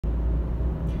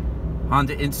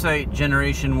Honda Insight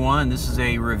Generation 1. This is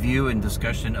a review and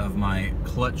discussion of my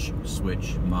clutch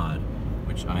switch mod,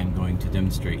 which I'm going to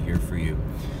demonstrate here for you.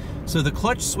 So the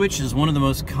clutch switch is one of the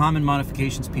most common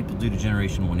modifications people do to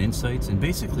Generation 1 Insights, and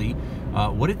basically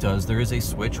what it does, there is a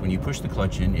switch. When you push the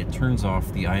clutch in, it turns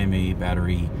off the IMA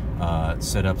battery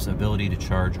setup's ability to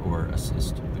charge or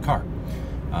assist the car.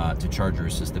 To charge or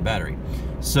assist the battery.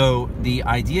 So the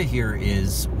idea here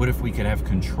is, what if we could have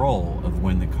control of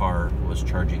when the car was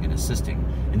charging and assisting?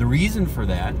 And the reason for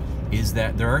that is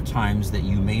that there are times that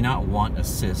you may not want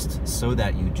assist so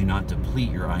that you do not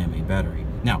deplete your IMA battery.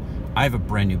 Now, I have a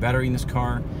brand new battery in this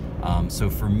car, so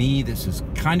for me this is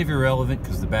kind of irrelevant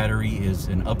because the battery is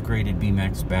an upgraded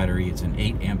Bmx battery. It's an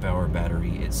 8 amp hour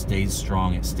battery. It stays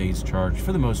strong, it stays charged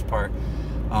for the most part.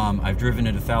 I've driven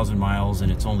it 1,000 miles and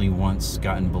it's only once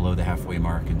gotten below the halfway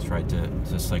mark and tried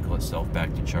to cycle itself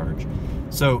back to charge.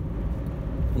 So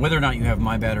whether or not you have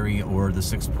my battery or the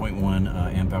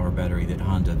 6.1 amp hour battery that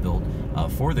Honda built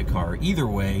for the car, either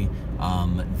way,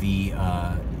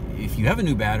 if you have a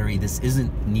new battery, this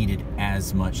isn't needed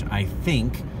as much, I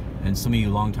think. And some of you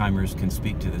long timers can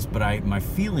speak to this, but my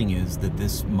feeling is that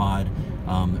this mod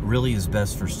really is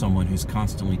best for someone who's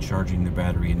constantly charging their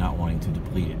battery and not wanting to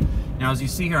deplete it. Now, as you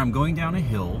see here, I'm going down a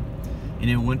hill,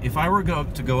 and if I were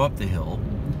to go up the hill,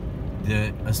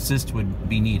 the assist would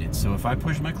be needed. So if I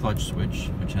push my clutch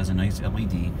switch, which has a nice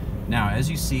LED, now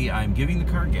as you see, I'm giving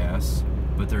the car gas,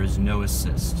 but there is no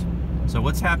assist. So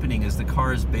what's happening is the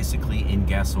car is basically in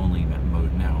gas only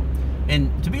mode now.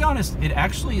 And to be honest, it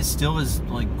actually still is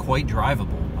like quite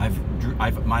drivable.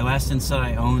 My last Insight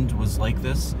I owned was like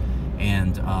this,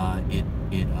 and it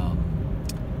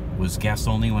was gas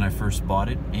only when I first bought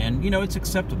it, and you know, it's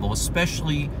acceptable,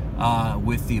 especially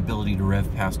with the ability to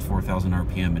rev past 4,000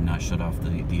 RPM and not shut off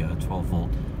the 12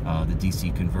 volt the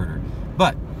DC converter.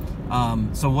 But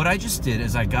so what I just did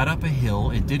is I got up a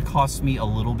hill. It did cost me a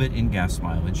little bit in gas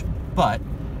mileage, but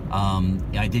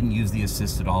I didn't use the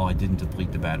assist at all. I didn't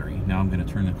deplete the battery. Now I'm going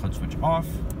to turn the clutch switch off,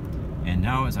 and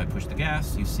now as I push the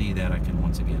gas, you see that I can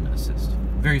once again assist.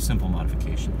 Very simple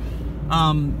modification.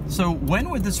 So when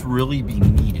would this really be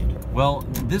needed? Well,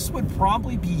 this would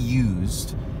probably be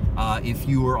used if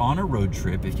you were on a road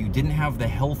trip, if you didn't have the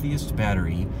healthiest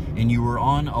battery, and you were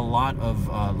on a lot of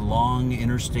long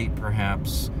interstate,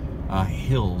 perhaps,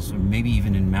 hills, or maybe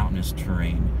even in mountainous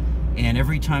terrain. And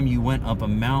every time you went up a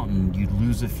mountain, you'd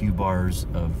lose a few bars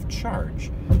of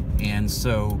charge. And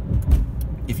so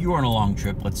if you were on a long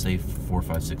trip, let's say 4,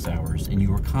 5, 6 hours, and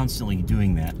you were constantly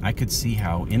doing that, I could see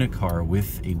how in a car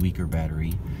with a weaker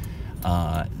battery,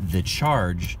 the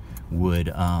charge would,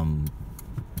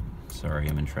 sorry,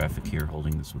 I'm in traffic here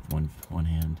holding this with one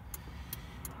hand.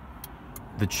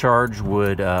 The charge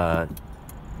would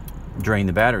drain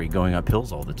the battery going up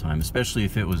hills all the time, especially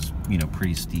if it was, you know,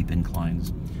 pretty steep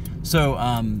inclines. So,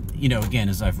 you know, again,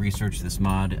 as I've researched this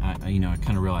mod, I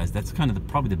kind of realized that's kind of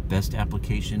probably the best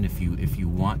application if you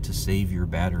want to save your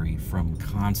battery from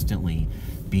constantly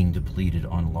being depleted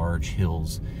on large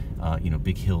hills, you know,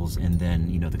 big hills, and then,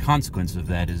 you know, the consequence of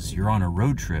that is you're on a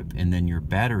road trip and then your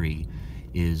battery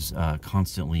is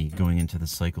constantly going into the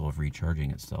cycle of recharging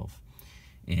itself.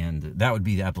 And that would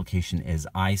be the application as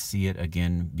I see it.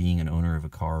 Again, being an owner of a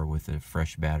car with a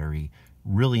fresh battery,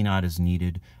 really not as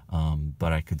needed,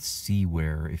 but I could see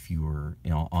where if you were,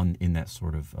 you know, in that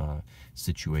sort of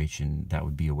situation, that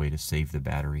would be a way to save the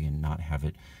battery and not have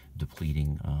it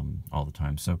depleting all the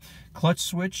time. So clutch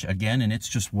switch, again, and it's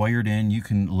just wired in. You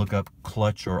can look up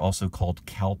clutch, or also called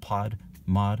CalPod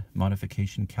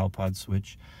modification, CalPod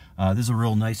switch. This is a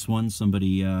real nice one.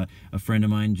 Somebody, a friend of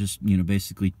mine, just, you know,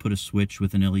 basically put a switch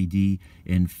with an LED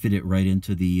and fit it right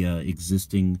into the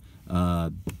existing,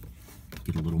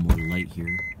 get a little more light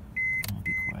here. I'll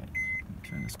be quiet.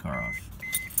 Turn this car off.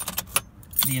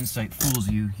 The Insight fools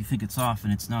you. You think it's off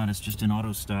and it's not. It's just an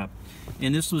auto stop.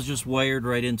 And this was just wired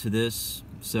right into this.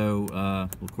 So, well,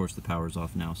 of course the power's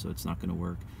off now, so it's not going to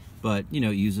work. But, you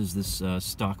know, it uses this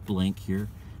stock blank here,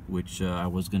 which I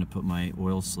was going to put my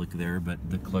oil slick there, but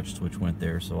the clutch switch went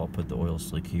there, so I'll put the oil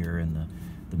slick here and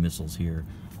the missiles here.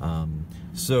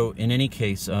 So in any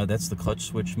case, that's the clutch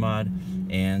switch mod,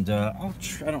 and I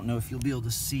don't know if you'll be able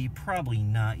to see, probably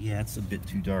not. Yeah, it's a bit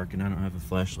too dark and I don't have a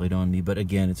flashlight on me, but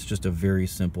again, it's just a very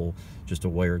simple, just a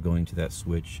wire going to that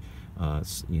switch,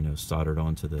 you know, soldered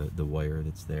onto the wire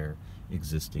that's there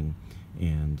existing.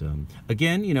 And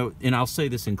again, you know, and I'll say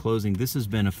this in closing, this has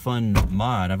been a fun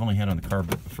mod. I've only had it on the car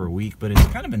for a week, but it's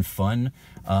kind of been fun.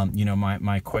 You know,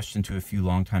 my question to a few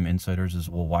longtime insiders is,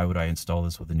 well, why would I install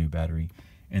this with a new battery?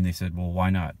 And they said, well, why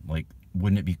not? Like,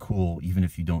 wouldn't it be cool, even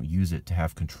if you don't use it, to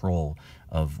have control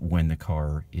of when the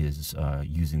car is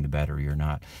using the battery or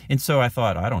not? And so I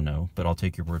thought, I don't know, but I'll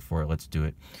take your word for it. Let's do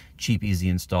it. Cheap, easy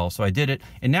install. So I did it.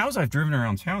 And now as I've driven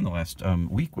around town the last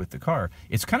week with the car,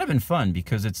 it's kind of been fun,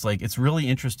 because it's like, it's really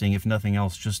interesting, if nothing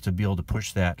else, just to be able to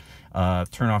push that,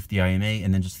 turn off the IMA,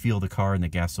 and then just feel the car in the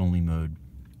gas only mode.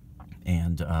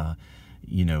 And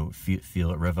you know,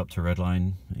 feel it rev up to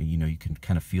redline. You know, you can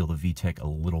kind of feel the VTEC a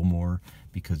little more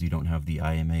because you don't have the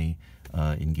IMA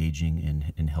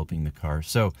engaging and helping the car.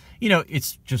 So, you know,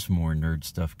 it's just more nerd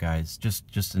stuff, guys.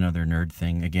 Just another nerd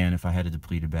thing. Again, if I had a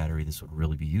depleted battery, this would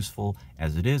really be useful.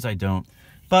 As it is, I don't.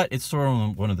 But it's sort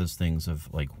of one of those things of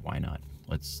like, why not?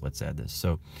 Let's add this.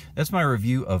 So that's my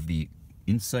review of the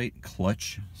Insight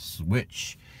clutch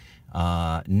switch.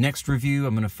 Next review,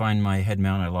 I'm going to find my head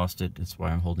mount. I lost it. That's why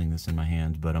I'm holding this in my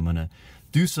hand. But I'm going to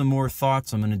do some more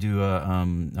thoughts. I'm going to do a,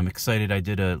 I'm excited. I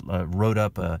did wrote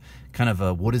up a kind of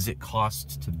a, what does it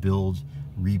cost to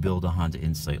rebuild a Honda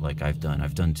Insight like I've done.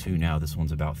 I've done 2 now. This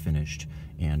one's about finished.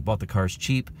 And bought the cars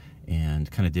cheap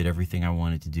and kind of did everything I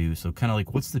wanted to do. So kind of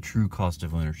like, what's the true cost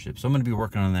of ownership? So I'm going to be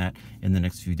working on that in the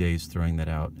next few days, throwing that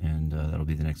out. And that'll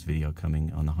be the next video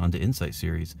coming on the Honda Insight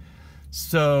series.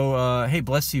 So, hey,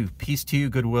 bless you. Peace to you.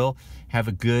 Goodwill. Have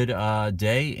a good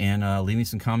day, and leave me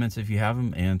some comments if you have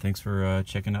them. And thanks for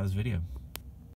checking out this video.